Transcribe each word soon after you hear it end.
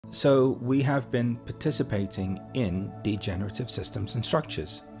So we have been participating in degenerative systems and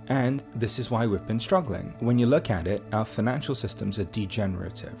structures. And this is why we've been struggling. When you look at it, our financial systems are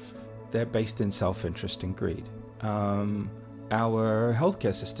degenerative. They're based in self-interest and greed. Our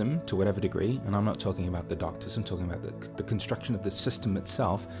healthcare system, to whatever degree, and I'm not talking about the doctors, I'm talking about the construction of the system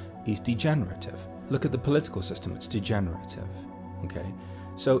itself, is degenerative. Look at the political system, it's degenerative. Okay,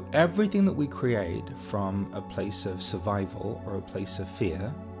 so everything that we create from a place of survival or a place of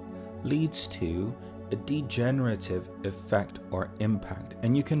fear leads to a degenerative effect or impact.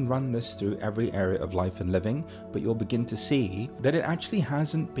 And you can run this through every area of life and living, but you'll begin to see that it actually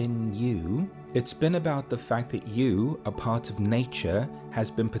hasn't been you. It's been about the fact that you, a part of nature,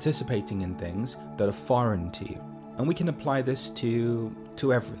 has been participating in things that are foreign to you. And we can apply this to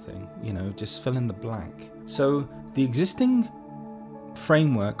everything, you know, just fill in the blank. So the existing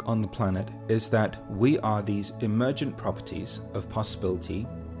framework on the planet is that we are these emergent properties of possibility,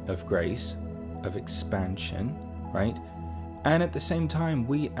 of grace, of expansion, right? And at the same time,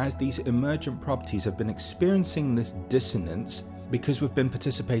 we as these emergent properties have been experiencing this dissonance because we've been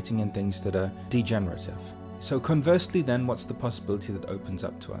participating in things that are degenerative. So conversely then, what's the possibility that opens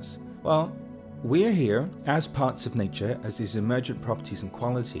up to us? Well, we're here as parts of nature, as these emergent properties and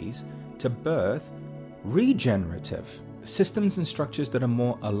qualities, to birth regenerative systems and structures that are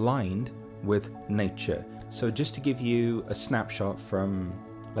more aligned with nature. So just to give you a snapshot from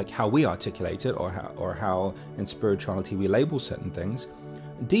like how we articulate it, or how in spirituality we label certain things,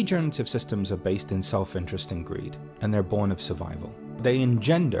 degenerative systems are based in self-interest and greed, and they're born of survival. They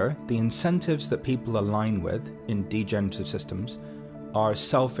engender the incentives that people align with in degenerative systems are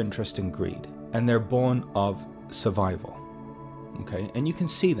self-interest and greed, and they're born of survival. Okay, and you can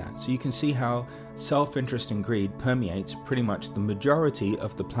see that. So you can see how self-interest and greed permeates pretty much the majority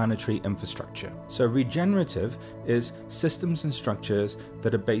of the planetary infrastructure. So regenerative is systems and structures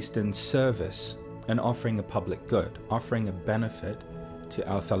that are based in service and offering a public good, offering a benefit to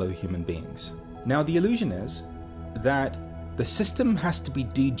our fellow human beings. Now the illusion is that the system has to be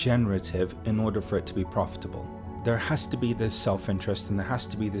degenerative in order for it to be profitable. There has to be this self-interest and there has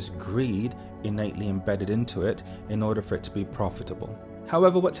to be this greed innately embedded into it in order for it to be profitable.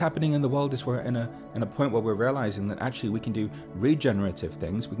 However, what's happening in the world is we're in a point where we're realizing that actually we can do regenerative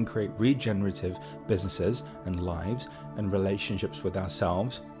things. We can create regenerative businesses and lives and relationships with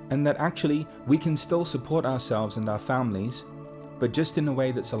ourselves, and that actually we can still support ourselves and our families, but just in a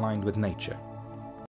way that's aligned with nature.